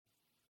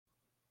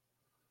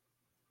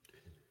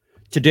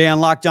Today on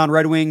Locked On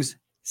Red Wings,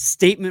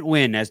 statement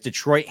win as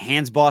Detroit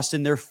hands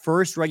Boston their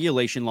first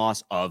regulation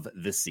loss of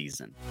the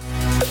season.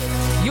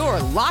 You're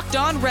Locked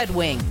On Red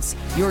Wings,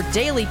 your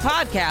daily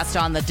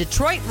podcast on the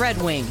Detroit Red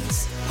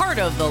Wings. Part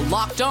of the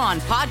Locked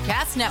On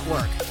Podcast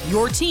Network,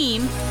 your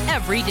team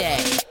every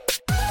day.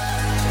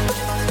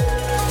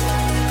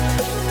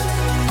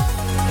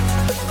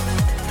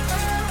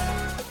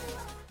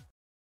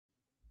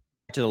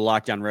 To the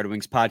Locked On Red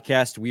Wings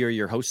podcast. We are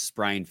your hosts,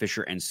 Brian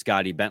Fisher and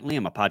Scotty Bentley.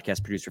 I'm a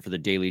podcast producer for the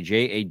Daily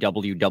J, a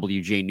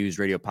WWJ News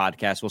Radio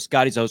podcast. Well,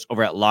 Scotty's host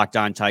over at Locked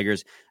On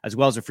Tigers, as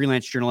well as a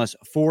freelance journalist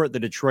for the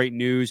Detroit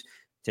News.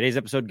 Today's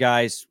episode,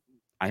 guys,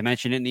 I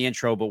mentioned it in the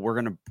intro, but we're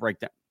going to break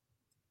down.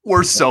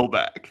 We're so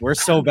back. We're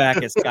so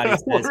back, as Scotty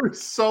says. We're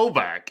so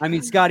back. I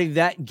mean, Scotty,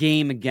 that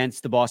game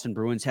against the Boston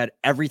Bruins had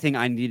everything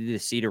I needed to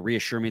see to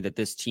reassure me that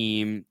this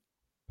team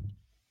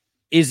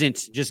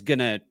isn't just going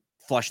to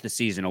flush the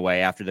season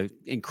away after the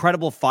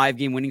incredible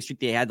 5-game winning streak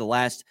they had the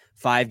last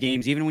 5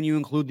 games, even when you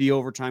include the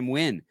overtime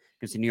win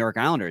against the New York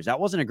Islanders. That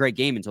wasn't a great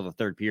game until the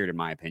third period, in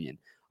my opinion.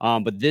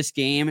 But this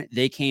game,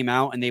 they came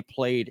out and they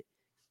played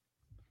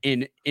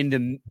in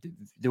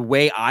the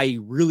way I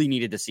really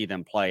needed to see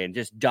them play and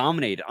just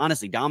dominated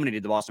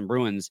the Boston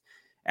Bruins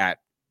at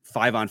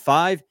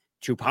 5-on-5,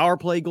 2 power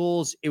play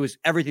goals. It was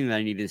everything that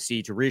I needed to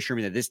see to reassure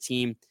me that this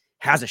team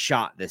has a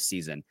shot this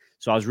season.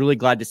 So I was really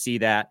glad to see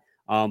that.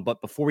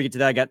 But before we get to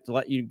that, I got to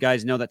let you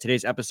guys know that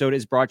today's episode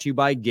is brought to you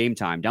by Game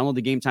Time. Download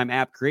the Game Time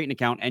app, create an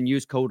account, and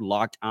use code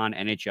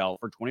LOCKEDONNHL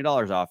for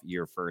 $20 off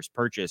your first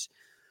purchase.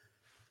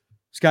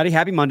 Scotty,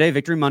 happy Monday,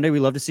 Victory Monday.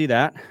 We love to see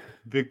that.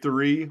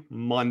 Victory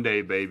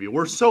Monday, baby.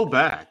 We're so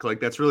back.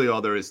 Like, that's really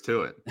all there is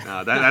to it.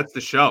 That's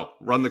the show.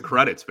 Run the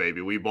credits,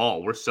 baby. We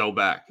ball. We're so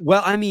back.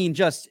 Well, I mean,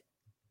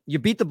 you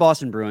beat the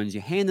Boston Bruins.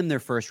 You hand them their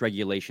first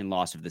regulation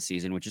loss of the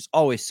season, which is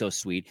always so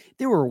sweet.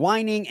 They were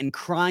whining and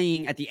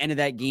crying at the end of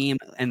that game,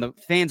 and the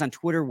fans on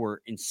Twitter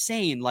were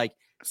insane, like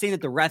saying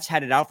that the refs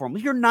had it out for them.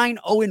 You're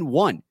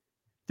 9-0-1.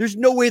 There's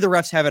no way the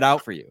refs have it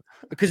out for you,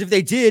 because if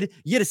they did,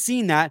 you'd have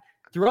seen that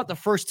throughout the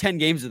first 10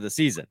 games of the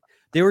season.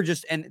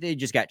 They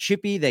just got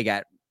chippy. They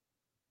got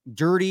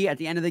dirty at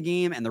the end of the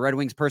game, and the Red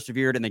Wings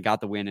persevered, and they got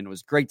the win, and it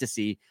was great to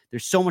see.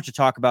 There's so much to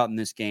talk about in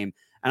this game,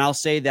 and I'll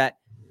say that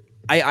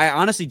I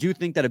honestly do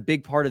think that a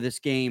big part of this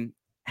game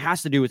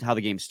has to do with how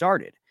the game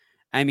started.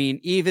 I mean,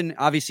 even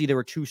obviously there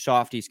were 2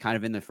 softies kind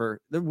of in the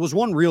first. There was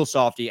one real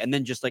softie and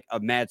then just like a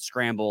mad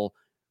scramble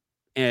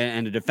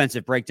and a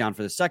defensive breakdown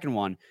for the second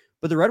one.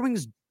 But the Red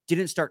Wings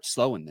didn't start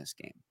slow in this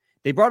game.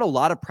 They brought a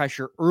lot of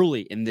pressure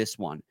early in this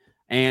one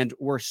and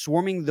were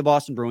swarming the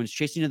Boston Bruins,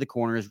 chasing to the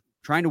corners,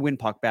 trying to win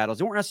puck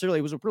battles. It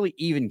was a really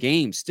even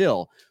game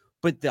still,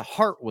 but the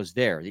heart was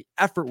there. The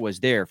effort was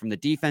there from the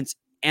defense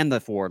and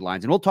the forward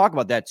lines. And we'll talk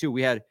about that too.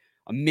 We had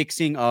a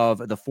mixing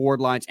of the forward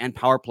lines and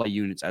power play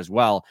units, as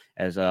well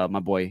as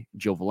my boy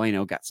Joe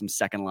Veleno got some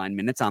second line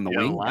minutes on the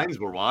wing. The lines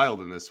were wild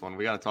in this one.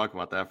 We got to talk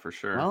about that for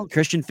sure. Well,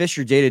 Christian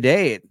Fischer day to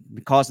day, it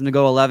caused him to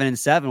go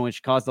 11-7,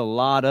 which caused a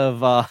lot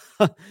of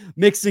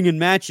mixing and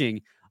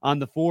matching on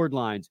the forward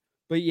lines.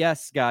 But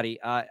yes, Scotty,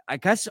 I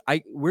guess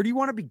where do you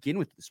want to begin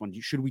with this one?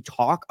 Should we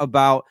talk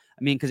about,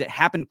 because it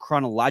happened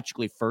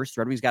chronologically first.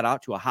 Red Wings got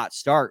out to a hot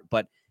start,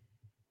 but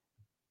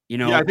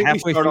I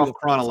think we start off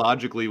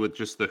chronologically with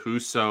just the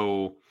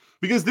Husso,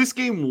 because this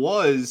game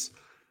was,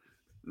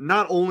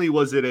 not only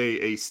was it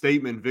a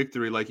statement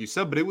victory, like you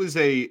said, but it was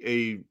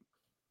a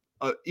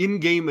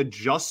in-game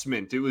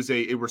adjustment. It was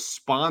a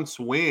response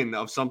win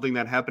of something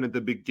that happened at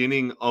the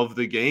beginning of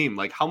the game.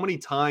 Like, how many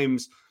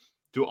times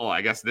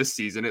I guess this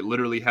season, it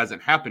literally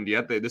hasn't happened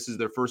yet. This is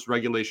their first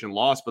regulation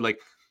loss, but like,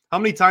 how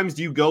many times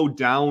do you go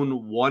down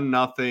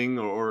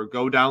 1-0 or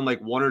go down like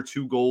 1 or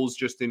 2 goals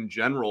just in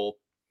general,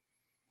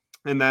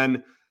 and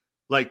then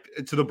like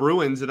to the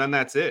Bruins, and then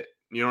that's it?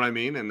 You know what I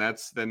mean? And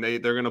then they're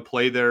going to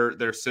play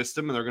their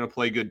system, and they're going to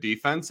play good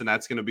defense, and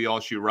that's going to be all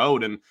she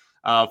wrote. And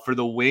for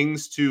the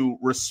Wings to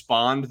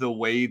respond the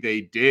way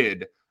they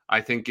did, I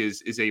think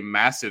is a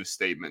massive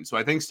statement. So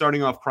I think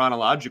starting off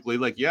chronologically,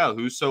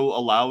 Husso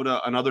allowed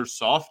another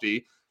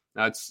softie.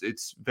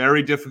 It's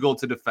very difficult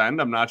to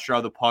defend. I'm not sure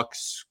how the puck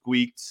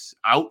squeaked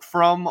out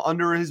from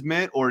under his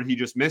mitt, or he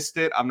just missed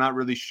it. I'm not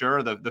really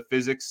sure. The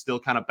physics still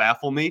kind of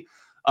baffle me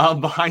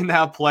behind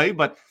that play.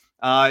 But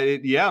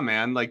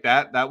man, like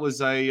that was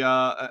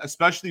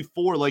especially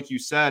for, like you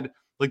said,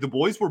 like the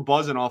boys were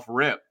buzzing off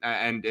rip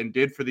and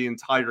did for the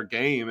entire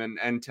game.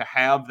 And to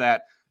have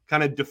that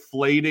kind of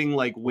deflating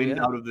like wind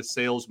out of the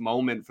sails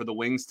moment for the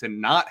Wings to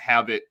not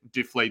have it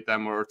deflate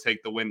them or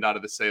take the wind out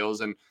of the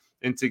sails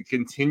and to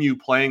continue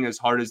playing as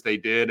hard as they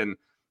did and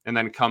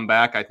then come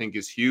back, I think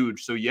is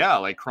huge. So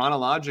like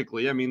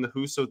chronologically, the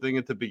Husso thing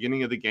at the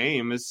beginning of the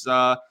game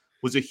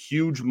was a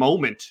huge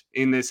moment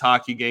in this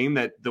hockey game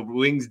that the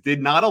Wings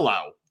did not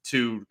allow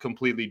to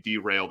completely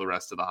derail the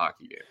rest of the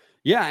hockey game.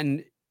 Yeah,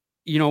 and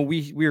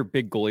we're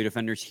big goalie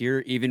defenders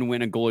here. Even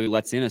when a goalie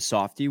lets in a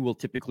softie, we'll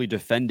typically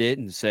defend it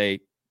and say,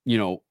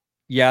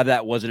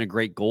 that wasn't a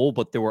great goal,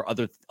 but there were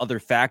other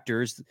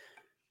factors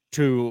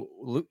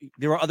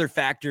there were other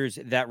factors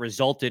that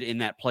resulted in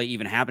that play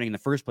even happening in the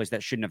first place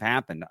that shouldn't have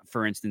happened.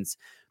 For instance,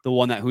 the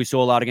one that Husso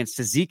allowed against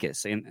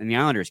Tzidkikas in the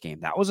Islanders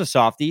game. That was a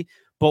softie,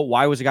 but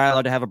why was a guy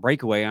allowed to have a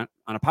breakaway on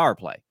a power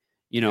play?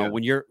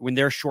 When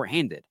they're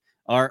shorthanded,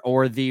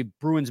 or the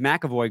Bruins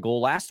McAvoy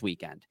goal last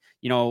weekend.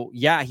 He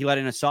let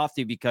in a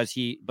softie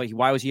but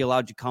why was he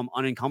allowed to come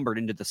unencumbered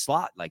into the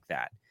slot like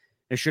that?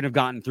 It shouldn't have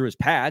gotten through his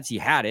pads. He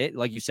had it.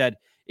 Like you said,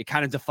 it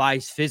kind of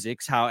defies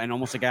physics, and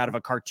almost like out of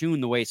a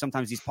cartoon, the way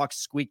sometimes these pucks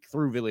squeak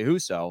through Ville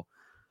Husso.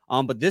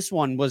 But this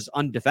one was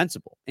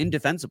indefensible.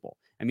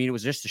 I mean, it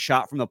was just a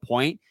shot from the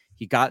point.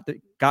 He got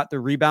the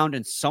rebound,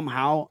 and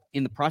somehow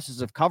in the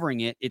process of covering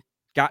it, it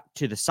got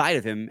to the side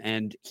of him,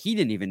 and he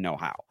didn't even know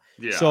how.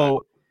 Yeah.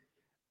 So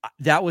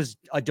that was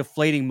a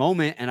deflating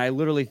moment, and I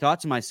literally thought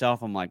to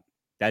myself, I'm like,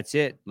 that's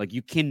it. Like,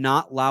 you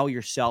cannot allow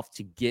yourself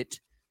to get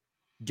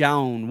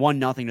down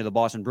 1-0 to the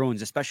Boston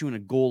Bruins, especially when a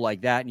goal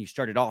like that, and you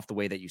started off the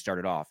way that you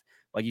started off.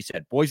 Like you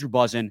said, boys were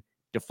buzzing,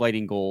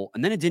 deflating goal,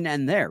 and then it didn't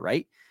end there,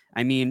 right?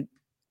 I mean,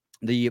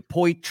 the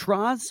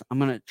Poitras, I'm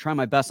going to try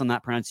my best on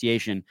that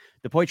pronunciation.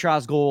 The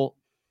Poitras goal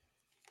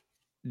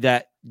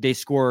that they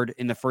scored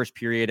in the first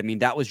period, I mean,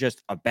 that was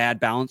just a bad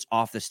bounce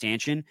off the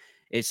stanchion.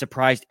 It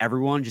surprised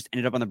everyone, just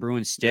ended up on the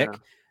Bruins stick. Yeah.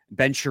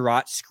 Ben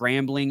Sherratt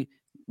scrambling,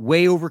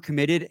 way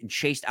overcommitted and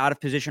chased out of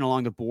position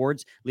along the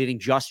boards, leaving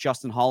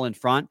Justin Hall in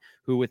front,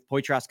 who with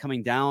Poitras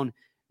coming down,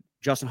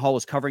 Justin Hall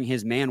was covering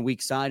his man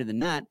weak side of the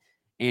net,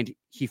 and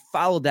he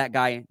followed that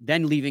guy,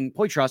 then leaving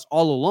Poitras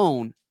all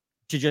alone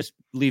to just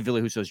leave Ville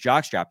Husso's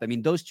jockstrap. I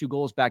mean, those two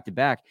goals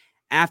back-to-back,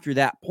 after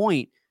that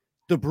point,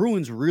 the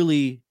Bruins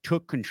really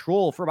took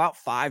control for about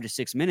 5 to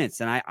 6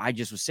 minutes, and I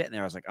just was sitting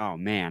there. I was like, oh,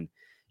 man,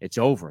 it's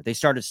over. They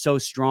started so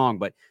strong,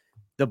 but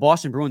the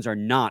Boston Bruins are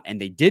not, and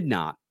they did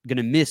not, going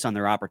to miss on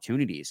their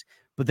opportunities.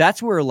 But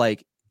that's where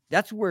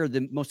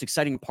the most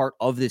exciting part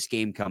of this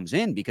game comes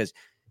in, because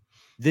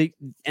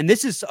and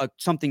this is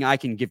something I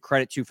can give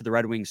credit to for the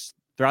Red Wings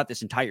throughout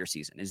this entire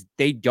season, is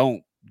they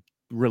don't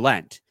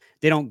relent.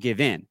 They don't give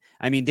in.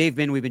 I mean,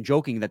 we've been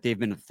joking that they've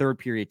been a third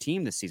period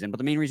team this season, but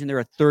the main reason they're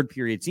a third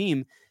period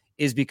team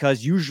is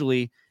because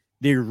usually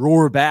they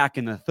roar back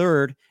in the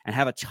third and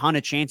have a ton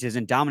of chances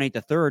and dominate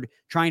the third,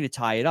 trying to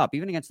tie it up.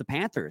 Even against the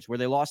Panthers, where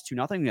they lost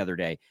 2-0 the other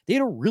day, they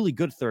had a really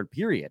good third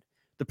period.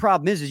 The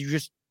problem is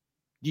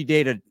you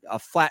dated a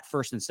flat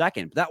first and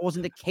second, but that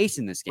wasn't the case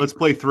in this game. Let's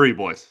play three,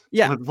 boys.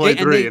 Yeah. Let's play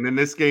three. And in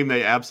this game,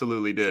 they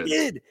absolutely did. They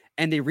did.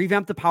 And they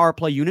revamped the power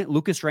play unit.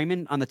 Lucas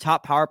Raymond on the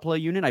top power play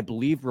unit, I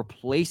believe,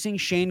 replacing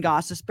Shane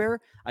Gostisbehere.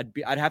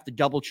 I'd have to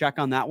double check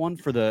on that one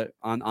for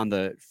on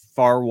the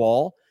far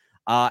wall.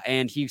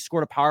 And he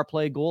scored a power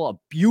play goal, a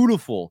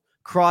beautiful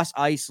cross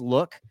ice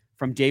look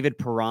from David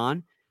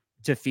Perron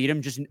to feed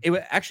him.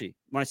 Actually,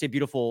 when I say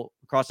beautiful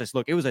cross ice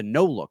look, it was a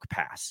no look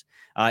pass.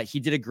 He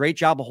did a great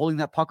job of holding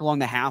that puck along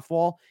the half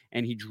wall,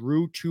 and he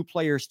drew two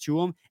players to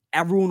him.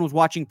 Everyone was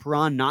watching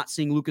Perron, not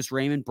seeing Lucas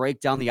Raymond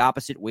break down the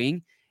opposite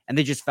wing, and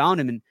they just found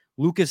him. And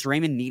Lucas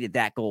Raymond needed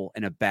that goal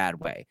in a bad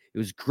way. It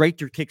was great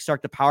to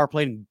kickstart the power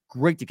play and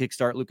great to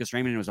kickstart Lucas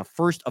Raymond. And it was a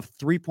first of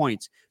 3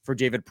 points for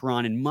David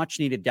Perron and much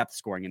needed depth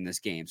scoring in this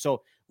game.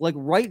 So like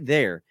right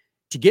there,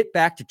 to get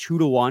back to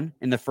 2-1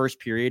 in the first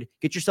period,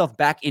 get yourself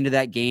back into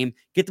that game,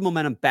 get the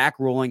momentum back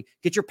rolling,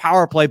 get your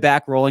power play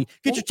back rolling,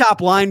 get your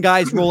top line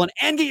guys rolling,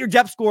 and get your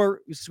depth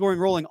scoring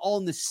rolling all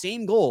in the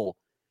same goal,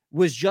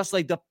 was just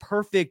like the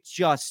perfect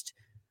just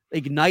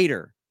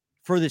igniter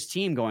for this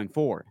team going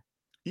forward.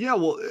 Yeah,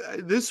 well,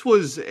 this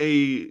was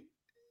again,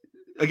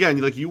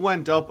 like you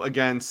went up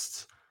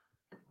against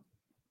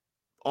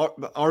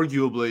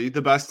arguably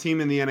the best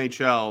team in the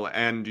NHL,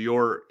 and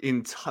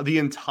the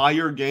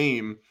entire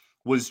game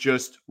was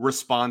just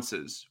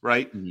responses,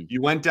 right? Mm-hmm.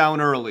 You went down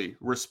early,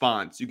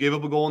 response. You gave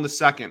up a goal in the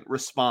second,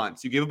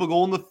 response. You gave up a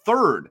goal in the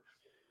third,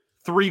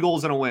 3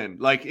 goals and a win.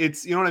 Like,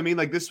 it's, you know what I mean?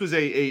 Like, this was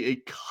a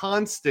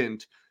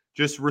constant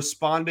just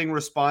responding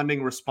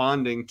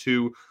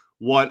to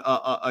what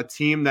a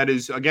team that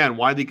is, again,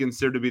 widely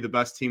considered to be the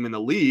best team in the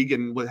league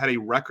and had a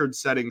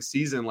record-setting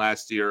season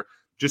last year,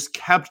 just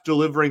kept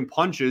delivering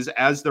punches,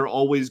 as they're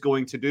always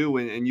going to do,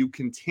 and you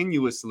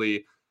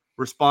continuously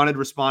responded,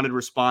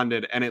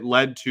 and it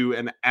led to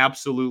an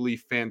absolutely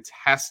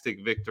fantastic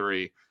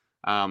victory.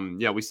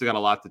 We still got a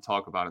lot to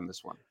talk about in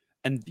this one.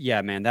 And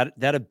yeah, man,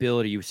 that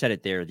ability, you said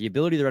it there, the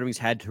ability the Red Wings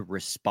had to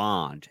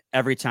respond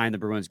every time the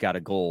Bruins got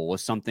a goal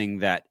was something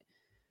that,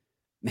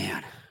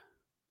 man,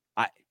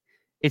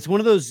 it's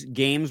one of those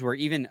games where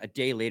even a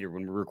day later,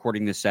 when we're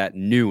recording this at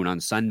noon on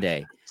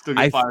Sunday, still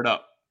get fired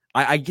up.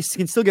 I just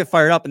can still get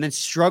fired up and then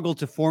struggle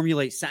to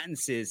formulate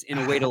sentences in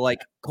a way to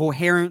like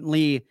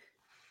coherently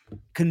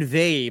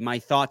convey my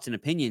thoughts and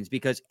opinions,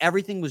 because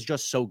everything was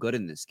just so good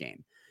in this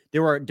game.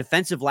 There were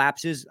defensive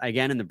lapses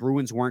again, and the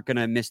Bruins weren't going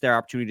to miss their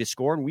opportunity to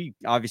score. And we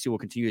obviously will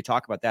continue to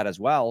talk about that as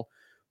well.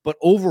 But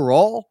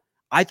overall,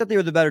 I thought they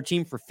were the better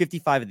team for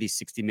 55 of these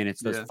 60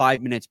 minutes, those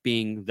 5 minutes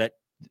being that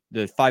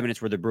the 5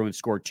 minutes where the Bruins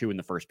scored 2 in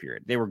the first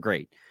period. They were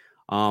great.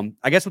 I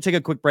guess we'll take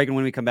a quick break, and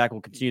when we come back,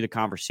 we'll continue the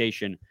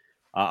conversation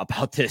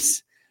about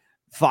this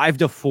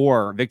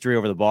 5-4 victory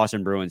over the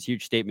Boston Bruins.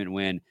 Huge statement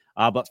win.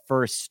 But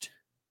first,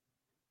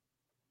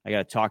 I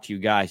got to talk to you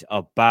guys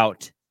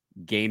about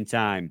Game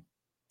Time.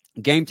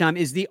 Game Time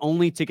is the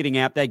only ticketing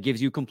app that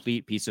gives you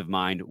complete peace of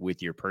mind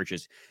with your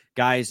purchase.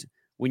 Guys,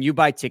 when you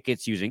buy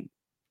tickets using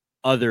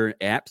other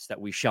apps that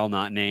we shall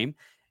not name,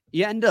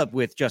 you end up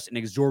with just an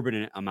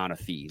exorbitant amount of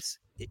fees.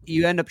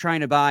 You end up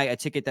trying to buy a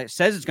ticket that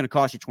says it's going to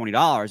cost you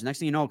 $20. Next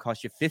thing you know, it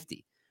costs you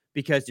 $50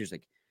 because there's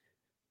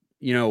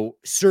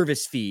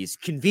service fees,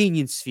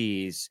 convenience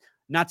fees,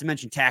 not to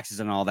mention taxes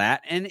and all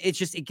that. And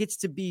it gets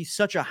to be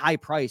such a high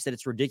price that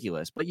it's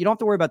ridiculous. But you don't have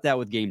to worry about that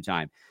with Game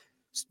Time.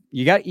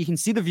 You can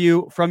see the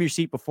view from your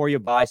seat before you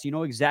buy, so you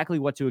know exactly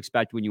what to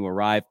expect when you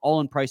arrive.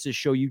 All-in prices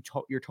show you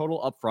your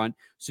total upfront,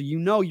 so you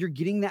know you're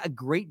getting a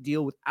great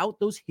deal without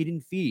those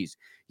hidden fees.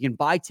 You can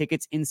buy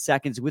tickets in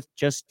seconds with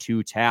just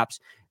 2 taps.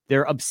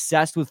 They're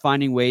obsessed with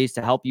finding ways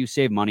to help you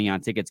save money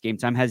on tickets. Game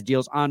Time has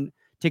deals on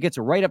tickets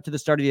right up to the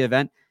start of the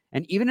event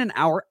and even an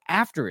hour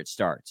after it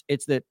starts.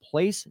 It's the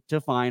place to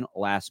find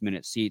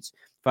last-minute seats,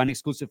 find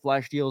exclusive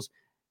flash deals,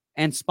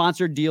 and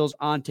sponsored deals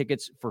on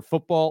tickets for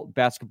football,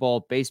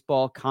 basketball,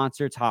 baseball,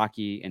 concerts,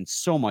 hockey, and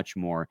so much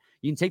more.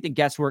 You can take the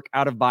guesswork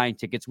out of buying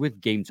tickets with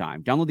Game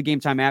Time. Download the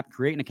Game Time app,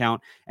 create an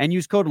account, and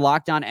use code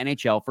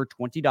LOCKEDONNHL for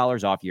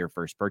 $20 off your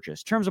first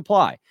purchase. Terms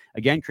apply.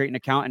 Again, create an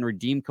account and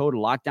redeem code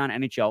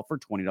LOCKEDONNHL for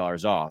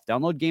 $20 off.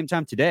 Download Game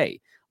Time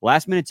today.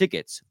 Last-minute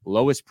tickets,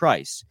 lowest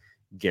price,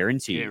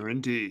 guaranteed.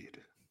 Guaranteed.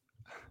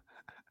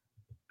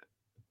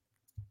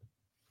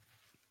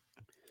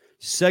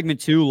 Segment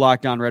 2,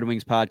 Locked On Red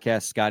Wings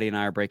podcast. Scotty and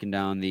I are breaking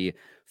down the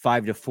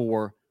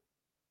 5-4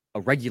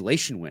 a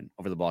regulation win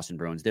over the Boston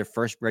Bruins. Their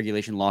first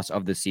regulation loss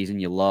of the season.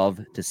 You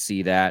love to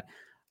see that.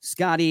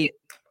 Scotty,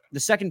 the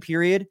second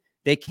period,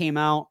 they came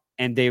out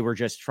and they were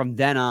just, from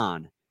then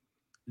on,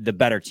 the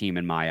better team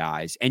in my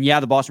eyes. And yeah,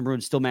 the Boston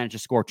Bruins still managed to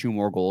score 2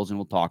 more goals, and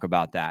we'll talk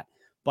about that.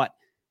 But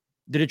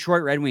the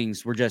Detroit Red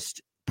Wings were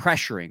just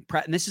pressuring.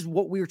 And this is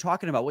what we were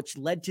talking about, which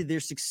led to their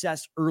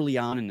success early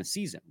on in the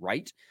season,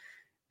 right?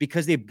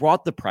 Because they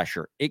brought the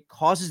pressure, it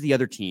causes the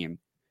other team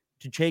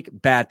to take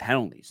bad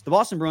penalties. The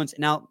Boston Bruins,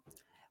 now,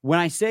 when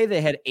I say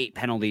they had 8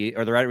 penalties,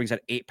 or the Red Wings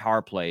had 8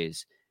 power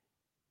plays,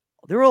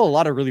 there were a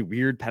lot of really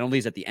weird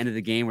penalties at the end of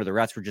the game where the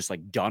refs were just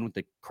done with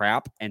the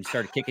crap and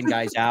started kicking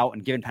guys out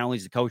and giving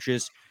penalties to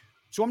coaches.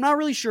 So I'm not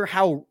really sure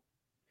how,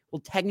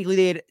 technically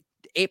they had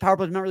 8 power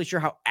plays. I'm not really sure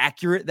how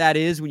accurate that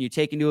is when you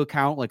take into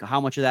account how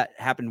much of that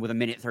happened with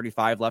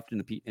 1:35 left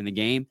in the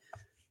game.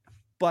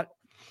 But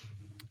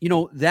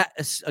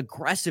that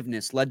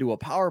aggressiveness led to a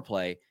power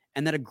play,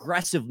 and that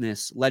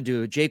aggressiveness led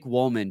to Jake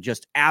Wollman,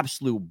 just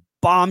absolute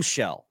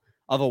bombshell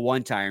of a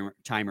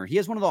one-timer. He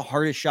has one of the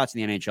hardest shots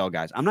in the NHL,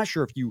 guys. I'm not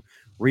sure if you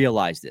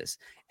realize this.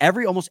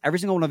 Almost every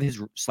single one of his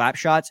slap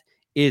shots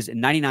is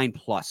 99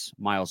 plus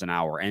miles an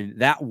hour. And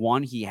that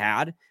one he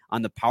had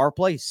on the power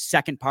play,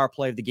 second power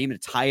play of the game to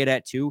tie it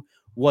at 2,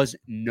 was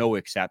no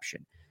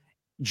exception.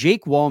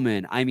 Jake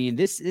Wollman,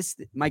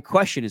 my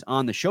question is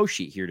on the show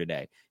sheet here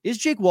today. Is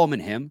Jake Wollman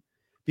him?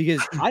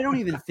 Because I don't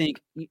even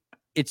think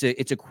it's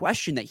a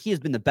question that he has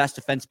been the best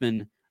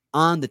defenseman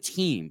on the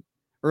team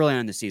early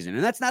on in the season.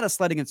 And that's not a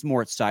slight against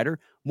Moritz Seider.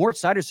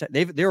 Moritz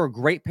Seider, they're a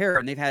great pair,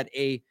 and they've had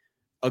a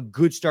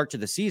good start to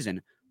the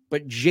season.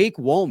 But Jake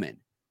Wollman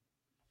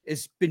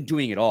has been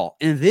doing it all,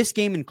 and this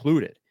game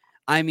included.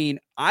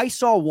 I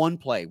saw one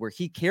play where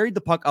he carried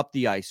the puck up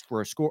the ice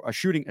for a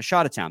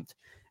shot attempt,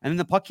 and then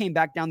the puck came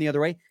back down the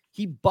other way.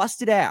 He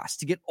busted ass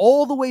to get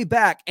all the way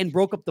back and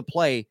broke up the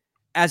play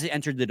as it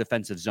entered the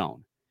defensive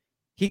zone.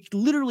 He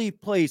literally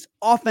plays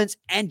offense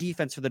and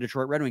defense for the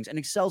Detroit Red Wings and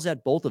excels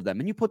at both of them.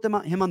 And you put him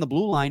on the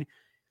blue line,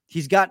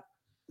 he's got,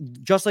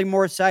 just like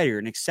Moritz Seider,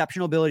 an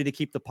exceptional ability to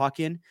keep the puck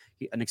in,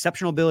 an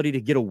exceptional ability to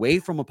get away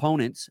from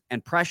opponents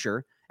and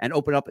pressure and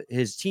open up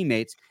his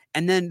teammates.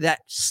 And then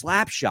that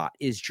slap shot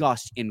is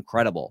just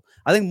incredible.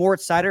 I think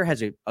Moritz Seider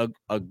has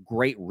a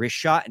great wrist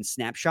shot and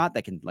snap shot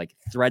that can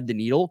thread the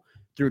needle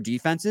through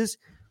defenses.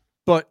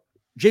 But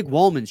Jake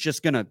Wollman's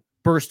just going to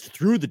burst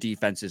through the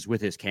defenses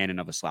with his cannon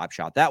of a slap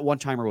shot. That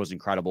one-timer was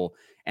incredible.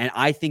 And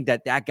I think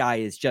that guy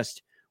is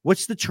just,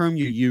 what's the term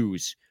you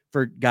use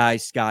for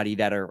guys, Scotty,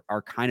 that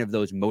are kind of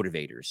those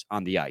motivators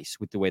on the ice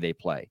with the way they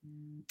play?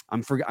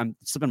 I'm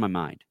slipping my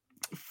mind.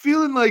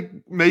 Feeling like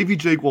maybe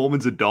Jake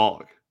Wollman's a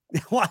dog.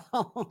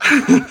 Wow.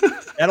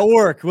 That'll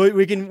work.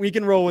 We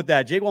can roll with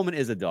that. Jake Wollman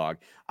is a dog.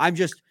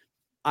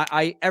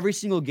 Every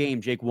single game,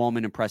 Jake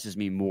Wollman impresses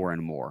me more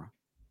and more.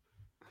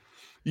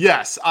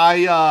 Yes,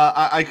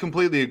 I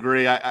completely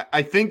agree.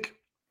 I think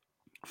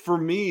for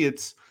me,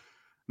 it's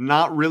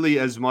not really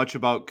as much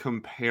about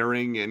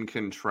comparing and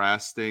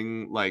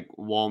contrasting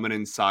Wollman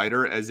and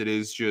Seider as it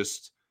is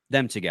just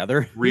them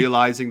together,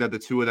 realizing that the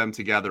two of them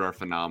together are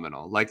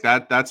phenomenal.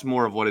 That's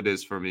more of what it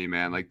is for me,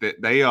 man.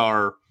 They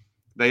are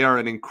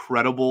an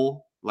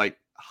incredible,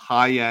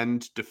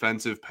 high-end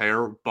defensive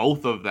pair.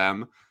 Both of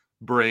them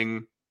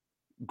bring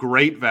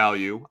great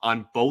value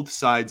on both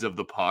sides of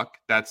the puck.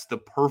 That's the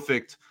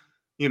perfect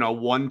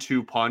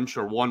 1-2 punch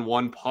or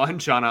 1-1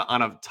 punch on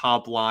a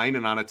top line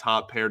and on a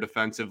top pair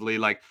defensively.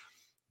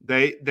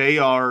 They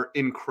are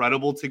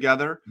incredible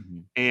together. Mm-hmm.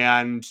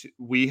 And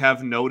we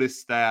have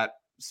noticed that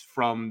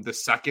from the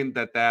second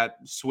that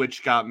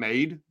switch got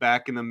made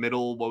back in the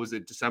middle, what was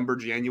it, December,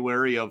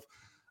 January of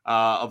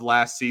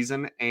last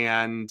season,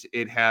 and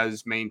it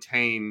has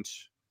maintained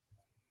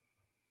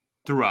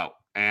throughout,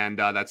 and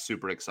that's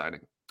super exciting.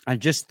 I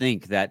just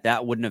think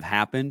that wouldn't have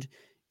happened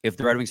if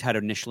the Red Wings had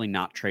initially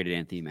not traded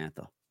Anthony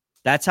Mantha.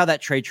 That's how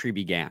that trade tree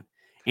began.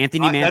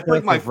 Anthony Mantha. That's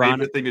like my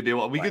favorite thing to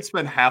do. We could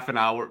spend half an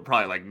hour,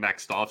 probably like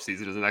next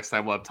offseason is the next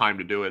time we'll have time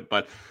to do it.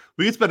 But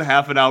we could spend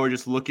half an hour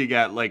just looking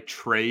at like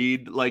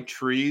trade like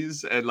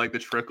trees and like the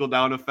trickle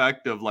down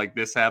effect of like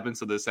this happened,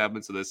 so this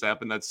happened, so this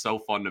happened. That's so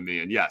fun to me.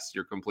 And yes,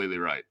 you're completely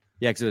right.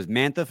 Yeah, because it was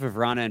Mantha for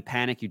Vrana and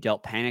Panic. You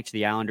dealt Panic to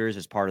the Islanders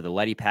as part of the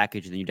Leddy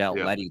package, and then you dealt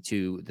Leddy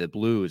to the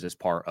Blues as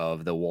part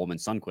of the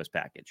Woolman-Sundquist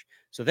package.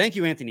 So thank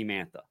you, Anthony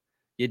Mantha.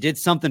 You did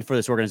something for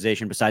this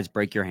organization besides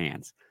break your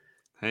hands.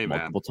 Hey,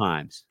 multiple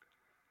times.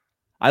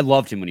 I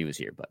loved him when he was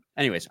here, but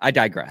anyways, I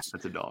digress.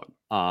 That's a dog.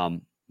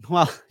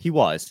 Well, he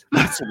was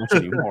not so much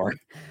anymore.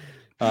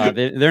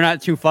 They're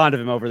not too fond of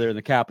him over there in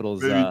the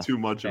Capitals. Maybe too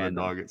much of a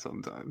dog at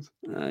sometimes.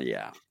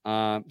 Yeah.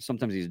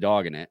 Sometimes he's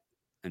dogging it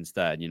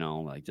instead,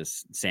 like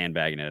just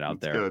sandbagging it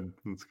out there.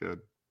 That's good.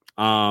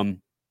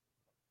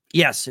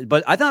 Yes,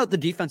 but I thought the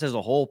defense as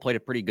a whole played a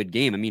pretty good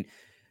game. I mean,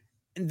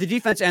 the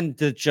defense and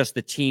just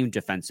the team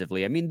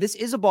defensively. I mean, this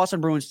is a Boston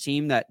Bruins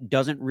team that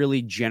doesn't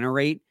really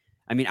generate.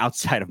 I mean,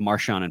 outside of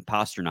Marchand and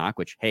Pasternak,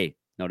 which, hey,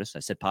 notice I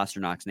said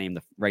Pasternak's name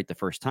right the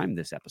first time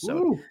this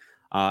episode.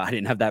 I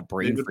didn't have that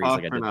brain freeze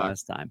like I did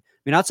last time. I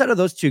mean, outside of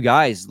those two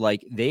guys,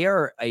 like they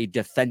are a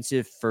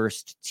defensive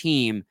first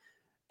team,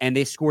 and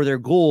they score their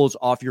goals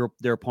off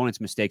their opponent's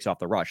mistakes off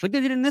the rush, like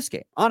they did in this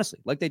game. Honestly,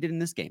 like they did in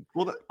this game.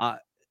 Well,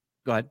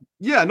 go ahead.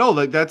 Yeah, no,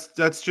 like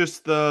that's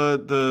just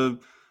the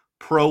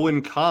pro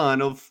and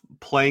con of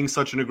playing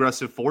such an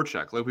aggressive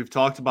forecheck. Like we've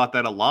talked about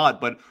that a lot,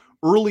 but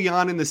early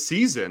on in the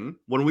season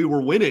when we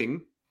were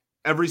winning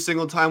every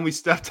single time we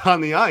stepped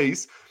on the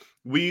ice,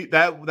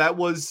 that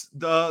was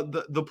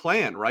the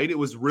plan, right? It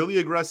was really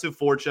aggressive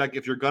forecheck.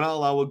 If you're going to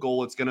allow a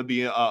goal, it's going to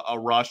be a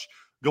rush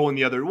going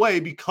the other way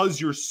because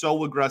you're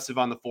so aggressive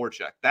on the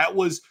forecheck. That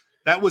was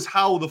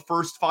how the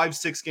first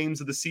 5-6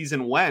 games of the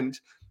season went.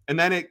 And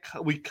then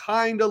we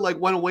kind of like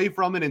went away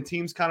from it, and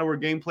teams kind of were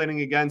game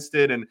planning against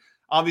it. And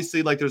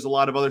obviously, like there's a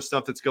lot of other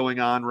stuff that's going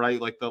on,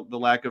 right? Like the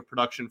lack of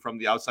production from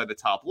the outside the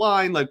top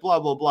line, like blah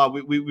blah blah.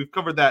 We've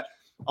covered that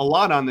a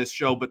lot on this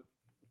show, but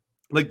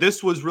like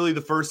this was really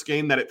the first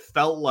game that it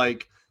felt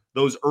like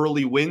those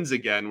early wins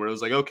again, where it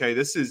was like, okay,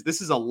 this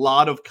is a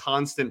lot of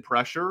constant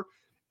pressure,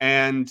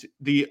 and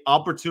the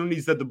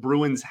opportunities that the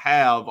Bruins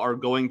have are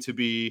going to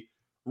be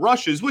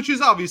rushes, which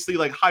is obviously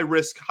like high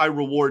risk, high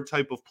reward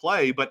type of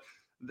play, but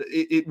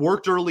it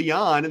worked early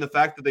on, and the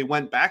fact that they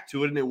went back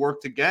to it and it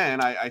worked again,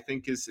 I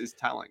think is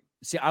telling.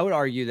 See, I would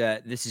argue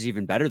that this is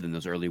even better than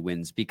those early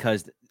wins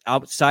because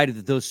outside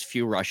of those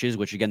few rushes,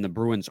 which again, the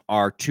Bruins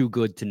are too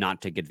good to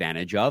not take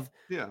advantage of.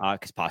 Yeah.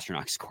 Because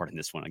Pasternak scored in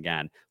this one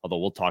again, although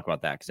we'll talk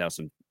about that because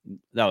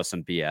that was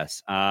some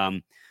BS.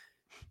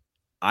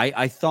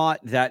 I thought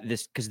that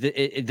because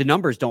the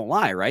numbers don't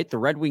lie, right? The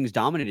Red Wings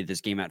dominated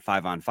this game at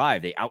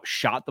 5-on-5. They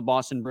outshot the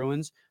Boston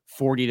Bruins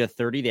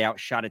 40-30.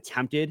 They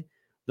attempted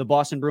the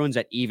Boston Bruins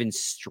at even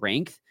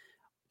strength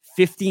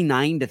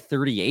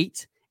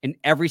 59-38. In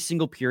every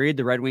single period,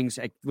 the Red Wings,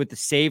 with the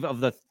save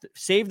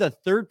the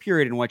third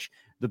period in which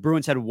the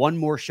Bruins had one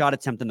more shot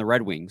attempt than the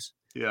Red Wings.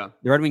 Yeah.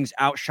 The Red Wings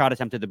outshot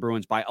attempted the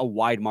Bruins by a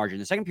wide margin.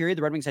 The second period,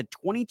 the Red Wings had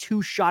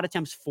 22 shot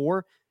attempts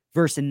for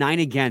versus 9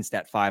 against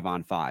at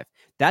 5-on-5.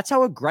 That's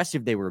how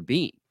aggressive they were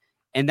being.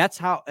 And that's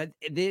how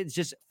it's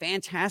just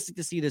fantastic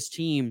to see this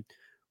team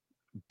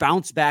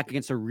bounce back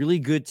against a really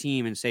good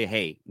team and say,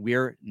 hey,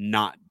 we're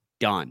not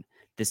done.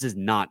 This is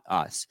not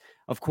us.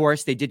 Of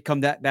course, they did come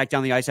back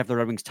down the ice after the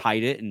Red Wings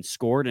tied it and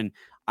scored. And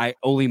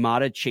Oli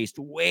Mata chased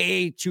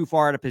way too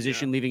far out of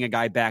position, leaving a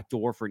guy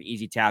backdoor for an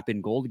easy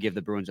tap-in goal to give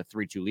the Bruins a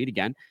 3-2 lead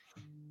again.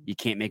 You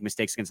can't make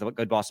mistakes against the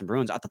good Boston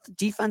Bruins. I thought the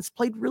defense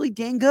played really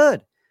dang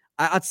good.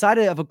 Outside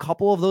of a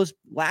couple of those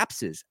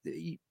lapses,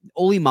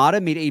 Oli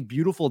Mata made a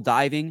beautiful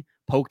diving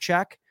poke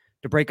check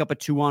to break up a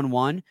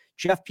 2-on-1.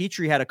 Jeff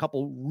Petrie had a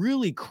couple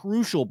really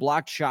crucial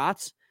blocked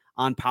shots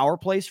on power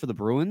plays for the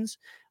Bruins.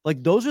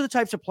 Like those are the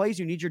types of plays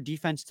you need your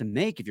defense to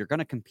make if you're going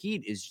to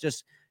compete, is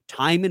just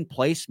time and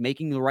place,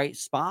 making the right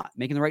spot,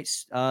 making the right,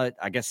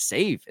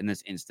 save in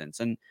this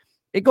instance. And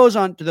it goes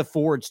on to the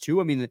forwards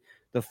too. I mean,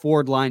 the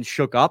forward line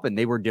shook up and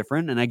they were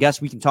different. And I guess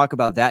we can talk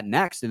about that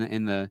next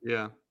in the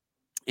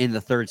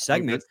third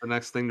segment. That's the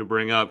next thing to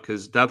bring up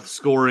because depth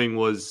scoring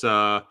was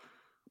a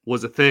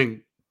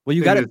thing. Well,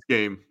 you got this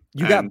game.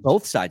 You got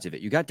both sides of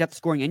it. You got depth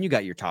scoring and you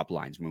got your top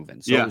lines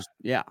moving. So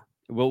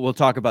We'll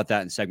talk about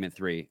that in segment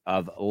 3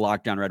 of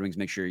Lockdown Red Wings.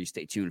 Make sure you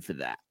stay tuned for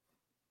that.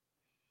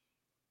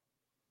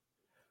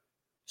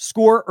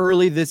 Score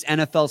early this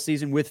NFL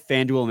season with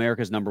FanDuel,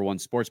 America's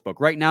 #1 sportsbook.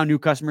 Right now, new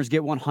customers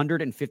get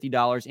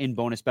 $150 in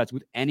bonus bets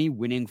with any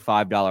winning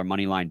 $5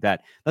 moneyline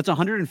bet. That's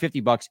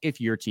 $150 if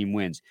your team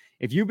wins.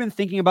 If you've been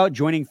thinking about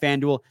joining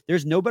FanDuel,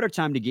 there's no better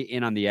time to get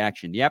in on the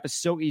action. The app is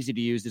so easy to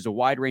use. There's a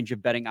wide range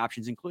of betting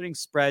options, including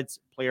spreads,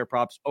 player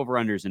props,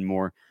 over-unders, and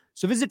more.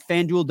 So visit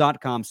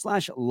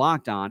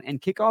FanDuel.com/lockedon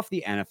and kick off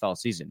the NFL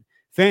season.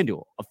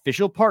 FanDuel,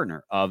 official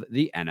partner of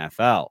the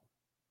NFL.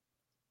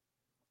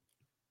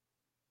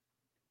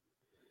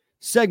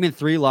 Segment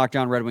 3, Locked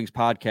On Red Wings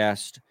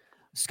podcast.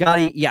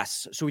 Scotty,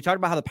 yes. So we talked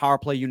about how the power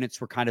play units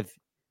were kind of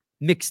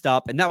mixed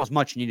up, and that was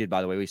much needed,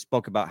 by the way. We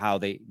spoke about how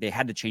they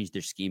had to change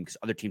their scheme because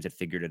other teams had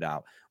figured it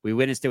out. We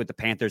witnessed it with the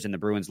Panthers and the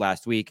Bruins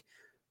last week.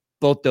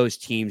 Both those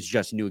teams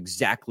just knew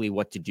exactly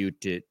what to do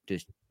to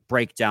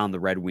break down the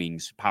Red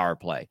Wings power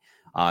play.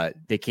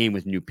 They came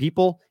with new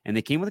people, and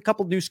they came with a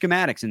couple of new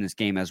schematics in this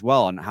game as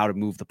well on how to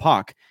move the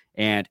puck,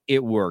 and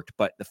it worked.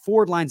 But the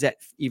forward lines at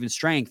even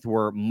strength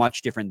were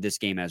much different this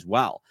game as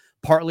well.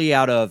 Partly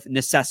out of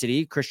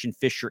necessity, Christian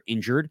Fischer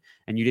injured,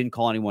 and you didn't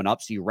call anyone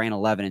up, so you ran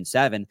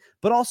 11-7,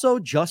 but also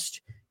just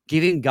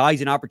giving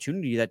guys an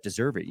opportunity that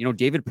deserve it. You know,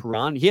 David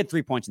Perron, he had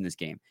 3 points in this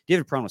game.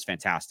 David Perron was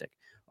fantastic.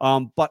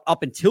 But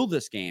up until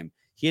this game,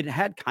 he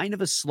had kind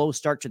of a slow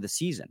start to the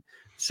season.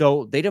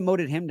 So they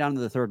demoted him down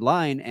to the third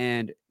line,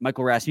 and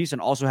Michael Rasmussen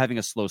also having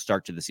a slow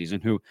start to the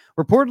season, who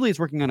reportedly is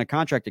working on a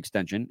contract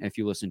extension, if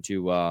you listen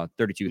to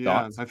 32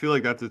 Thoughts. I feel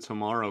like that's a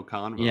tomorrow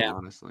convo,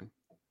 honestly.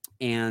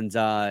 And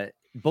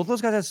both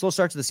those guys had slow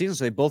starts to the season,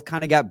 so they both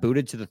kind of got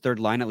booted to the third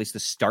line, at least to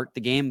start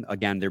the game.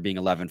 Again, they're being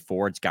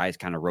 11-4. It's guys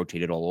kind of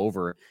rotated all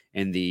over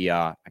in the,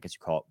 I guess you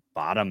call it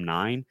bottom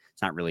 9.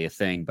 It's not really a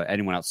thing, but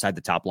anyone outside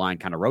the top line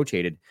kind of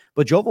rotated.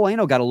 But Joe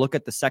Veleno got a look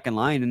at the second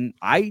line, and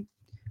I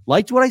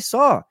liked what I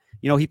saw.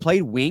 You know, he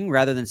played wing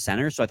rather than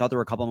center, so I thought there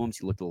were a couple of moments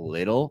he looked a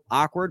little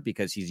awkward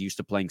because he's used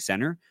to playing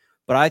center.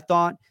 But I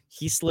thought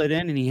he slid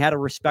in and he had a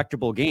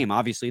respectable game.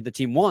 Obviously, the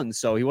team won,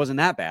 so he wasn't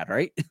that bad,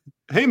 right?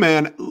 Hey,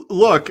 man,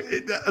 look,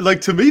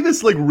 like to me,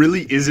 this like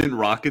really isn't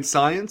rocket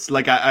science.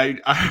 Like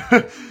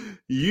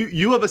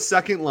you have a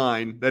second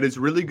line that is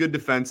really good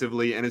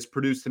defensively and has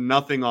produced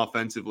nothing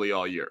offensively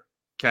all year.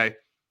 Okay.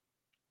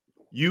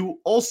 You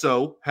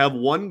also have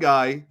one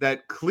guy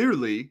that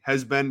clearly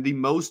has been the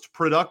most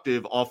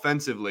productive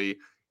offensively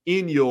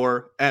in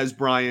your, as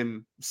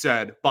Brian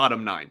said,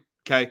 bottom 9.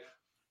 Okay.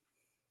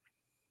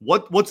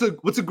 What's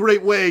a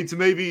great way to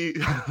maybe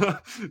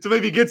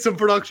get some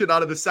production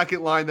out of the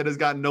second line that has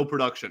gotten no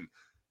production?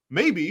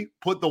 Maybe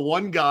put the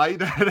one guy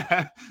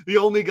the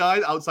only guy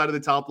outside of the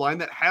top line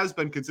that has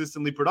been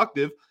consistently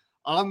productive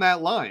on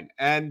that line.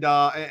 And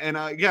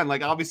again,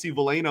 like obviously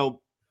Veleno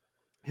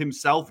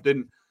himself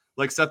didn't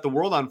like set the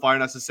world on fire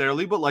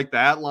necessarily, but like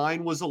that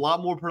line was a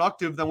lot more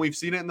productive than we've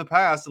seen it in the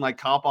past. And like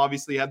Kopp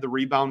obviously had the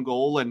rebound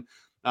goal, and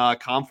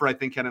Comfer I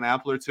think had an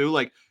apple or two.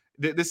 Like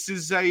this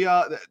is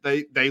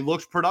they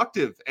looked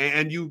productive,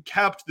 and you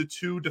kept the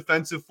two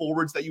defensive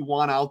forwards that you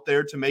want out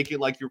there to make it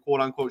like your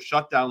quote unquote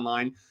shutdown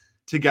line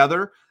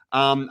together.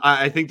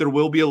 I think there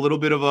will be a little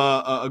bit of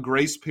a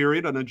grace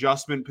period, an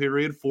adjustment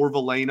period for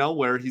Veleno,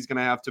 where he's going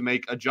to have to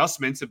make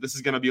adjustments if this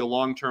is going to be a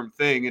long-term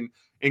thing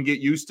and get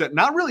used to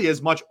not really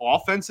as much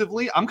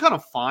offensively. I'm kind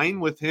of fine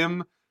with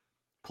him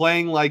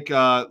playing like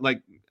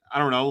I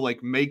don't know,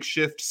 like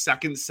makeshift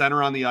second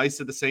center on the ice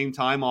at the same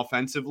time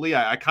offensively.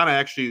 I kind of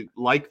actually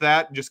like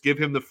that. Just give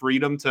him the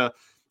freedom to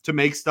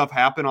make stuff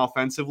happen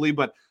offensively.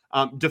 But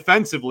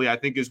defensively, I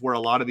think is where a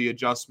lot of the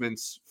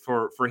adjustments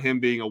for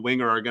him being a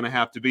winger are going to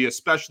have to be,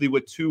 especially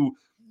with two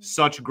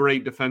such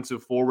great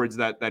defensive forwards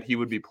that he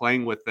would be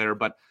playing with there.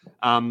 But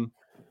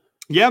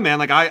yeah, man,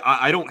 like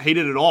I don't hate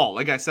it at all.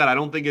 Like I said, I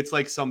don't think it's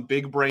like some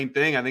big brain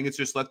thing. I think it's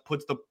just let's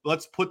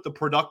put the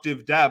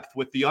productive depth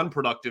with the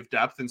unproductive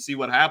depth and see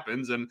what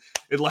happens. And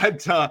it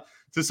led to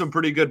some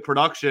pretty good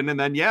production. And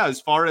then yeah,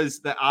 as far as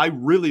that, I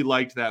really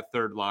liked that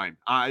third line.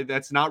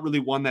 That's not really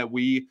one that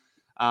we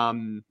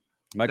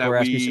Michael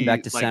Rasmussen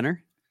back to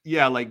center.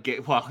 Yeah,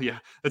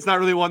 it's not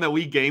really one that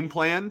we game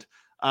planned.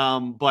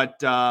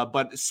 But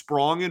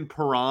Sprong and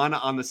Perron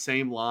on the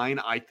same line,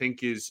 I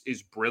think is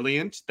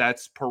brilliant.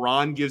 That's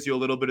Perron gives you a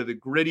little bit of the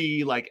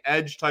gritty, like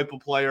edge type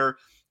of player.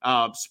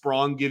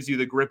 Sprong gives you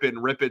the grip it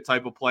and rip it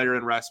type of player,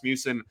 and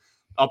Rasmussen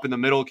up in the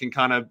middle can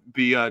kind of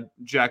be a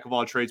jack of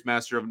all trades,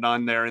 master of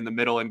none there in the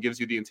middle, and gives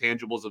you the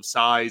intangibles of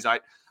size.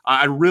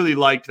 I really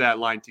liked that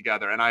line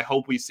together, and I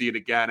hope we see it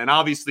again. And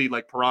obviously,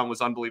 like Perron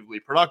was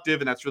unbelievably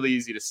productive, and that's really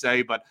easy to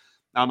say, but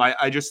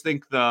I just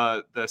think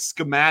the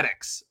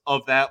schematics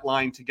of that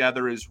line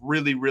together is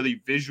really,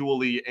 really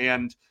visually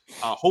and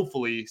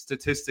hopefully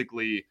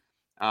statistically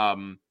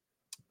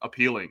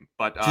appealing.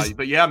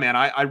 But yeah, man,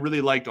 I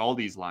really liked all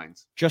these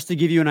lines. Just to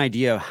give you an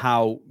idea of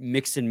how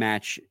mix and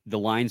match the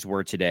lines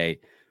were today,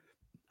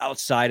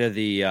 outside of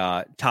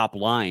the top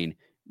line,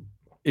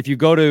 if you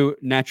go to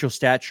natural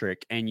stat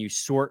trick and you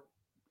sort,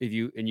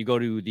 you go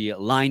to the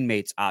line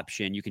mates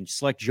option, you can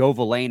select Joe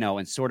Veleno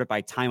and sort it by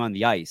time on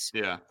the ice.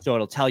 Yeah. So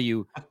it'll tell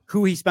you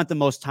who he spent the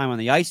most time on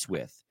the ice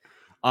with.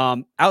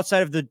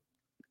 Outside of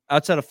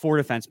outside of 4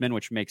 defensemen,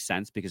 which makes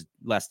sense because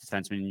less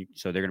defensemen,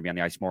 so they're going to be on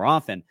the ice more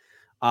often.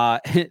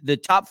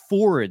 The top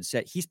forwards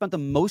that he spent the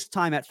most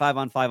time at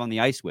 5-on-5 on the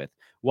ice with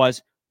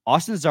was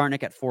Austin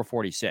Czarnik at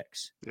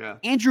 446. Yeah.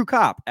 Andrew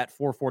Kopp at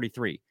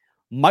 443.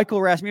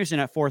 Michael Rasmussen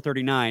at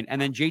 439.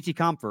 And then JT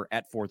Compher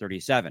at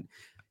 437.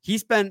 He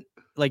spent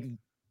like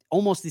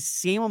almost the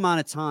same amount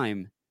of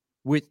time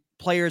with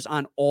players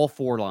on all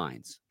 4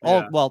 lines.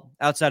 Well,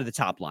 outside of the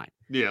top line.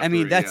 Yeah. I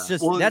mean, that's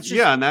just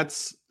and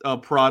that's a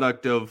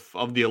product of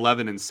the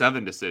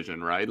 11-7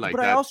 decision, right? Like,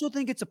 but I also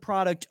think it's a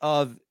product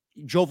of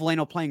Joe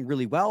Veleno playing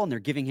really well, and they're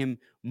giving him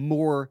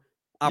more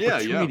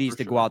opportunities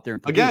to go out there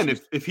and produce. Again,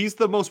 if he's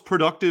the most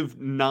productive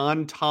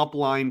non-top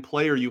line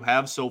player you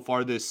have so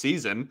far this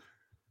season,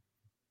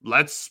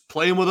 let's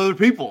play him with other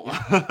people.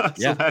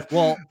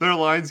 That their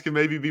lines can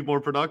maybe be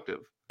more productive.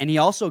 And he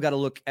also got to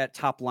look at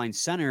top line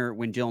center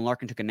when Dylan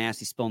Larkin took a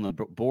nasty spill on the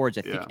boards.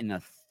 I think in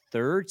the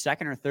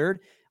second or third,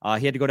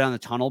 he had to go down the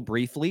tunnel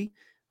briefly.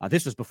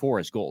 This was before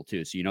his goal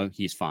too, so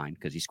he's fine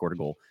because he scored a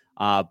goal.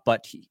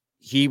 But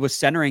he was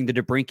centering the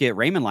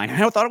DeBrincat-Raymond line.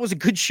 I thought it was a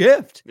good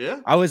shift.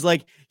 Yeah. I was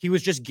like, he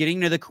was just getting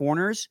to the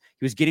corners.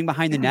 He was getting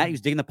behind the net. He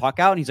was digging the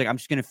puck out. And he's like, I'm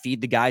just going to feed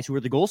the guys who are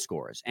the goal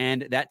scorers.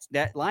 And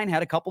that line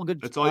had a couple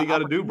good. That's all you got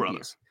to do,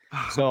 brothers.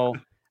 So,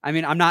 I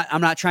mean, I'm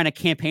not trying to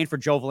campaign for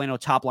Joe Veleno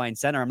top line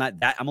center.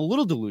 I'm a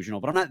little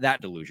delusional, but I'm not that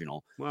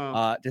delusional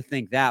to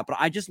think that. But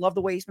I just love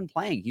the way he's been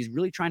playing. He's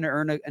really trying to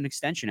earn an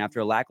extension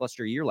after a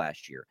lackluster year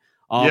last year.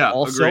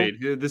 Also,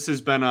 agreed. This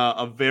has been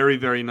a very,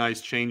 very nice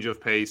change of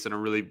pace and a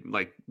really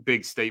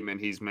big statement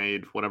he's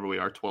made. Whatever we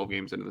are, 12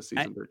 games into the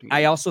season, 13.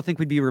 I also think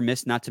we'd be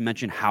remiss not to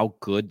mention how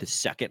good the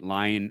second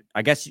line.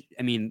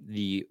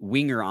 The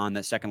winger on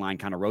the second line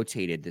kind of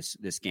rotated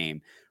this game,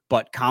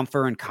 but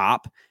Compher and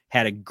Kopp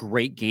had a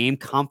great game.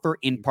 Compher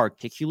in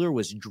particular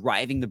was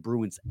driving the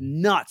Bruins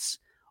nuts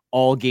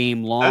all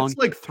game long. That's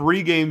like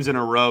 3 games in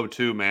a row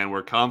too, man,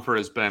 where Compher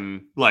has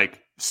been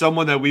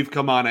someone that we've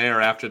come on air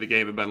after the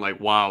game and been like,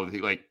 wow,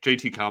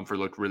 JT Compher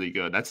looked really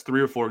good. That's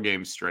 3 or 4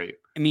 games straight.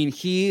 I mean,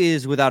 he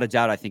is without a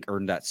doubt, I think,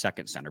 earned that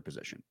second center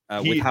position.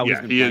 With how he's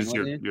been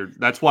playing.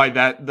 That's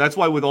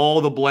why with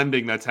all the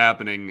blending that's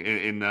happening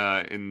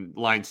in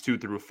lines 2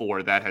 through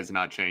 4, that has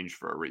not changed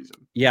for a reason.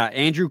 Yeah,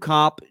 Andrew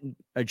Kopp,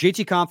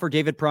 JT Compher,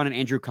 David Perron, and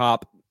Andrew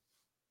Kopp,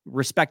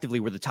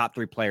 respectively, were the top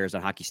 3 players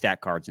on hockey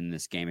stat cards in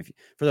this game.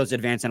 For those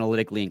advanced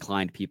analytically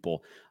inclined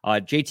people,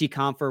 JT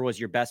Compher was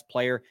your best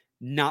player,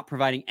 not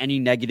providing any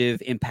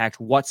negative impact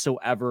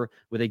whatsoever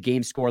with a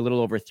game score a little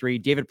over 3.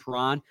 David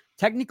Perron,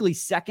 technically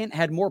second,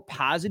 had more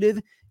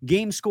positive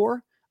game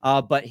score,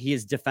 but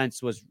his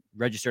defense was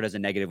registered as a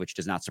negative, which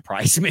does not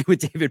surprise me with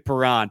David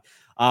Perron.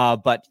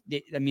 But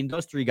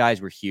those 3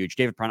 guys were huge.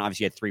 David Perron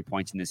obviously had 3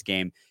 points in this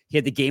game. He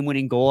had the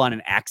game-winning goal on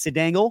an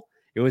accidental.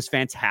 It was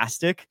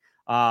fantastic.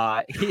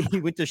 He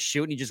went to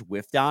shoot and he just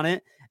whiffed on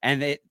it.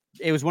 And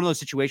it was one of those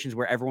situations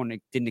where everyone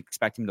didn't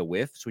expect him to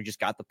whiff. So he just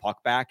got the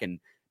puck back, and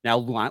now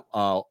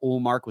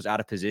Ullmark was out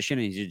of position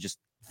and he just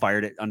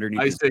fired it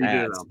underneath his pads. I say he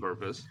did it on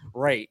purpose.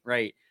 Right.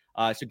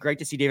 So great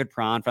to see David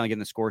Perron finally getting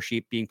the score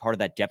sheet, being part of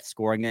that depth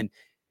scoring. Then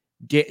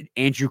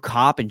Andrew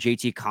Kopp and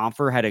JT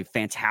Compher had a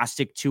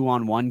fantastic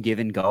 2-on-1 give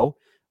and go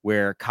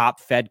where Kopp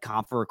fed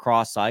Compher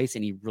across ice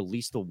and he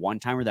released the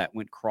one-timer that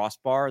went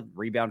crossbar. The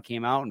rebound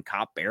came out and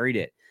Kopp buried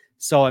it.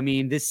 So,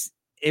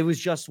 it was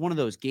just one of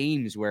those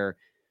games where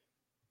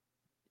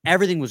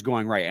everything was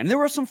going right. And there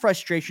were some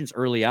frustrations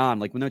early on,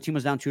 like when their team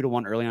was down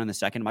 2-1 early on in the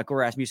second. Michael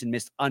Rasmussen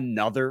missed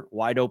another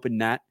wide open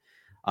net.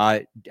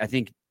 I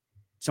think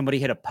somebody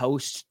hit a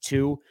post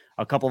too,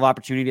 a couple of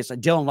opportunities.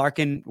 Dylan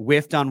Larkin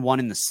whiffed on one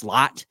in the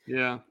slot.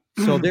 Yeah.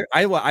 So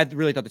I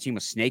really thought the team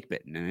was snake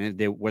bitten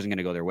and it wasn't going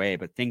to go their way,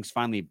 but things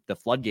finally, the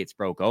floodgates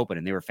broke open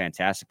and they were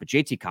fantastic. But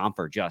JT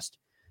Compher, just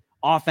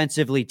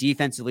offensively,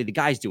 defensively, the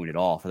guy's doing it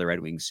all for the Red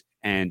Wings.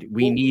 And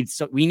we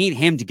need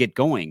him to get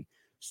going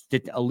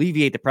to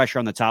alleviate the pressure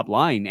on the top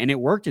line. And it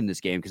worked in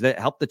this game because that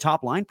helped the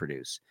top line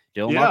produce.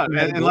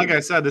 And like I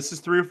said, this is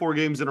 3 or 4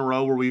 games in a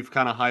row where we've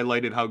kind of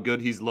highlighted how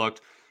good he's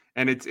looked.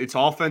 And it's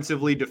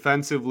offensively,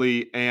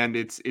 defensively, and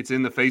it's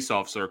in the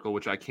faceoff circle,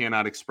 which I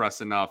cannot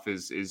express enough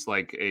is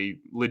like a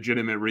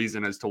legitimate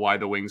reason as to why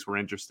the Wings were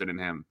interested in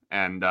him.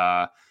 And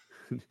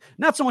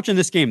not so much in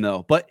this game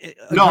though, but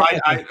no,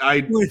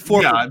 in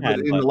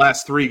the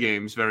last 3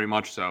 games, very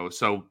much so.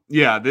 So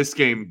yeah, this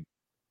game,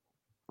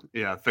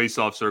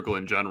 face-off circle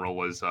in general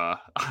was a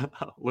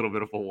little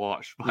bit of a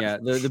wash. But. Yeah,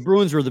 the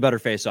Bruins were the better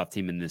face-off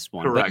team in this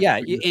one. Correct. But yeah,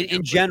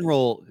 in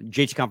general,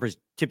 JT Compher is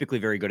typically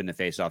very good in the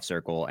face-off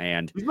circle,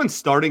 and he's been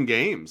starting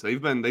games.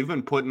 They've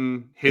been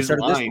putting his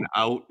line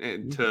out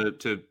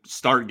to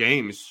start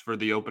games for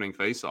the opening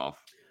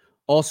face-off.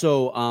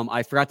 Also,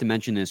 I forgot to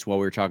mention this while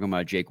we were talking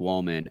about Jake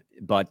Wallman,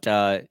 but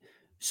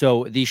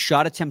so the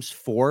shot attempts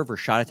for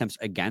shot attempts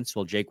against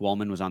while Jake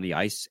Wallman was on the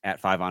ice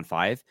at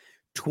 5-on-5.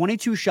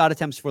 22 shot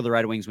attempts for the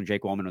Red Wings when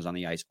Jake Wallman was on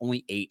the ice,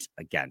 only 8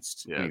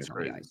 against. Yeah, that's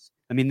on the ice.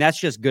 That's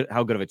just good.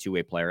 How good of a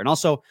two-way player. And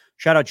also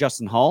shout out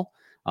Justin Hull.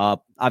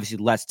 Obviously,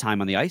 less time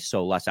on the ice,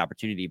 so less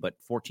opportunity, but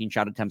 14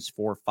 shot attempts,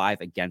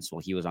 4-5 against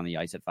while he was on the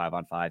ice at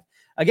 5-on-5.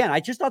 Again, I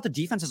just thought the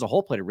defense as a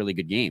whole played a really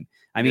good game.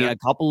 I mean, a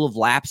couple of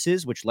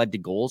lapses, which led to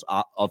goals,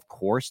 of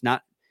course,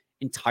 not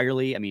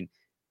entirely. I mean,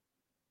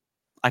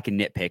 I can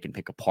nitpick and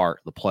pick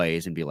apart the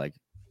plays and be like,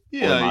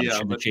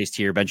 shouldn't have chased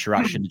here, Ben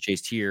Sherratt shouldn't have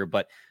chased here,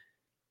 but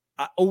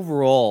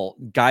overall,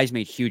 guys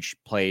made huge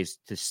plays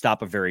to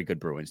stop a very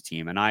good Bruins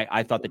team. And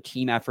I thought the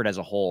team effort as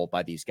a whole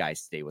by these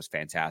guys today was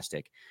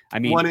fantastic. I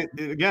mean,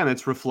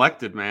 it's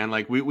reflected, man.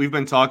 Like we've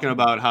been talking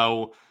about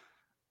how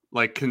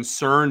like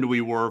concerned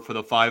we were for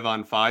the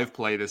 5-on-5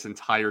 play this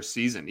entire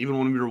season. Even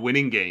when we were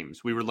winning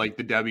games, we were like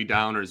the Debbie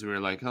Downers. We were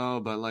like,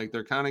 oh, but like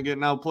they're kind of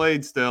getting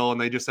outplayed still.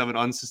 And they just have an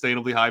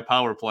unsustainably high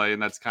power play.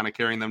 And that's kind of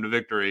carrying them to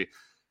victory.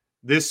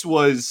 This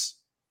was,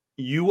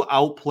 you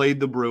outplayed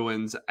the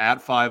Bruins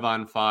at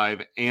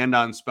 5-on-5 and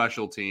on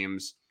special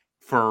teams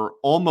for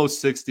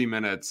almost 60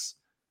 minutes.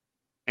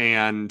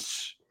 And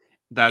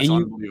that's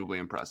unbelievably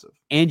impressive.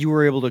 And you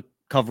were able to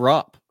cover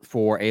up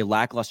for a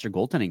lackluster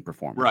goaltending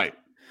performance. Right.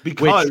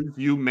 Because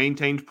you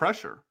maintained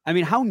pressure. I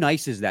mean, how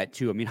nice is that,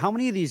 too? I mean, how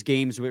many of these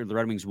games where the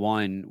Red Wings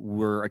won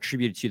were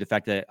attributed to the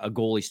fact that a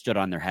goalie stood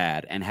on their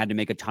head and had to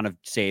make a ton of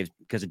saves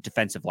because of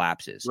defensive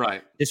lapses?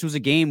 Right. This was a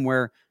game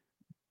where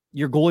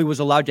your goalie was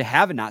allowed to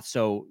have a not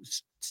so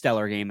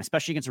stellar game,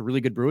 especially against a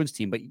really good Bruins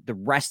team, but the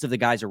rest of the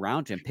guys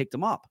around him picked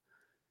him up.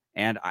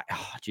 And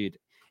dude,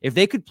 if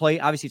they could play,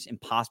 obviously it's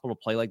impossible to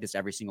play like this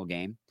every single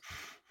game,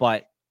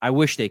 but I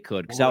wish they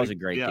could, because that was a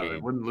great game. They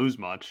wouldn't lose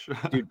much.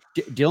 Dude,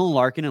 Dylan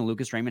Larkin and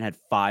Lucas Raymond had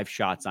 5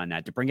 shots on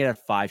net. To bring it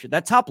at 5,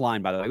 that top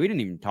line, by the way, we didn't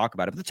even talk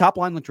about it, but the top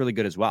line looked really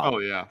good as well. Oh,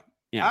 yeah.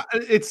 Yeah,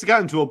 it's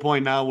gotten to a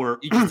point now where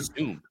you just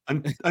assume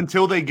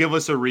until they give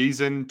us a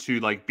reason to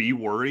like be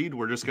worried,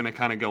 we're just going to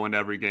kind of go into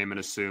every game and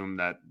assume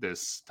that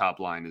this top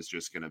line is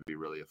just going to be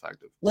really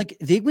effective. Like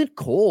they went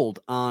cold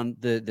on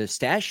the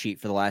stat sheet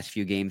for the last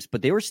few games,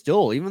 but they were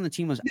still, even when the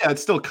team was,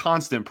 it's still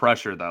constant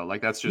pressure though.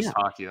 Like that's just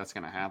hockey. That's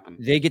going to happen.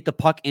 They get the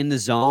puck in the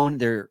zone.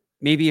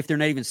 Maybe if they're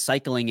not even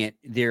cycling it,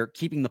 they're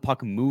keeping the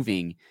puck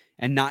moving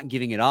and not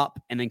giving it up,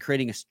 and then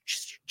creating a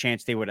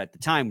chance they would at the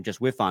time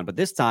just whiff on. But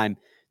this time,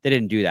 they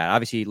didn't do that.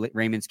 Obviously,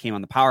 Raymond's came on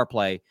the power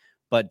play,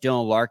 but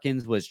Dylan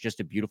Larkin's was just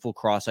a beautiful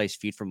cross-ice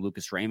feed from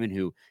Lucas Raymond,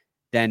 who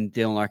then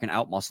Dylan Larkin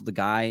out-muscled the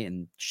guy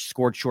and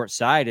scored short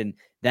side. And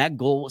that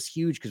goal was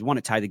huge because, one,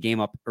 it tied the game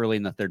up early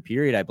in the third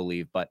period, I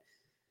believe. But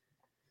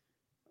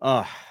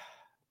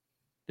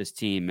this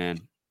team, man,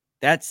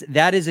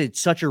 that is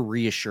such a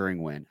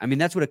reassuring win. I mean,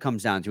 that's what it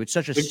comes down to. It's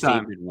such a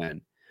statement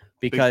win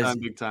because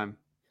big time.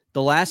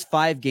 The last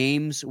 5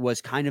 games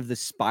was kind of the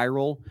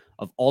spiral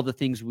of all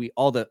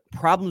the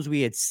problems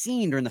we had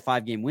seen during the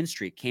 5-game win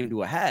streak came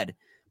to a head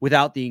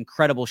without the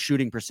incredible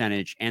shooting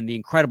percentage and the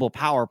incredible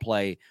power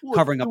play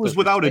covering up. It was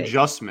without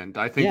adjustment.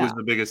 I think was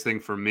the biggest thing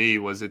for me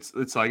was it's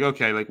like,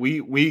 okay, like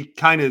we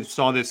kind of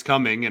saw this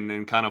coming and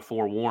then kind of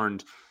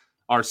forewarned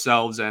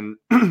ourselves and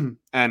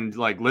and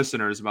like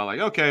listeners about like,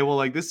 okay, well,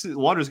 like this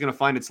water's going to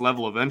find its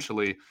level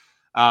eventually.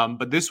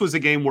 But this was a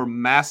game where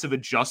massive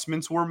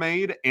adjustments were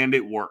made and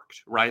it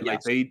worked, right?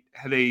 Yes. Like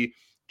they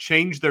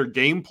changed their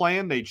game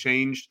plan. They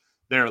changed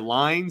their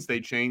lines. They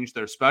changed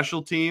their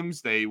special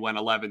teams. They went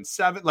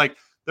 11-7. Like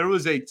there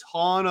was a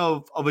ton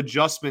of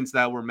adjustments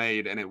that were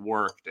made and it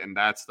worked. And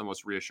that's the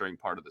most reassuring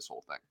part of this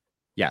whole thing.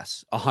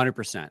 Yes,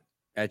 100%.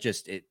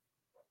 It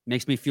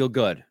makes me feel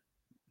good.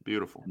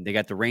 Beautiful. They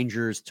got the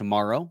Rangers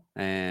tomorrow,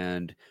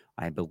 and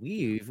I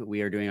believe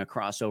we are doing a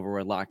crossover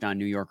with Locked On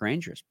New York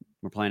Rangers.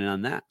 We're planning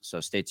on that, so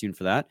stay tuned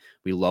for that.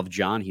 We love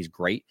John. He's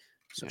great,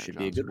 so it should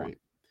be a good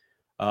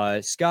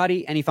one.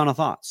 Scotty, any final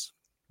thoughts?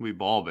 We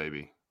ball,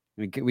 baby.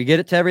 We get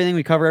it to everything?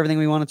 We cover everything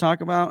we want to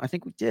talk about? I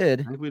think we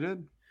did.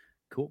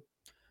 Cool.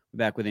 We're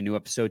back with a new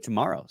episode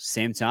tomorrow.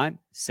 Same time,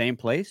 same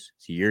place.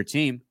 It's your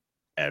team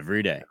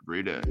every day.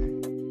 Every day.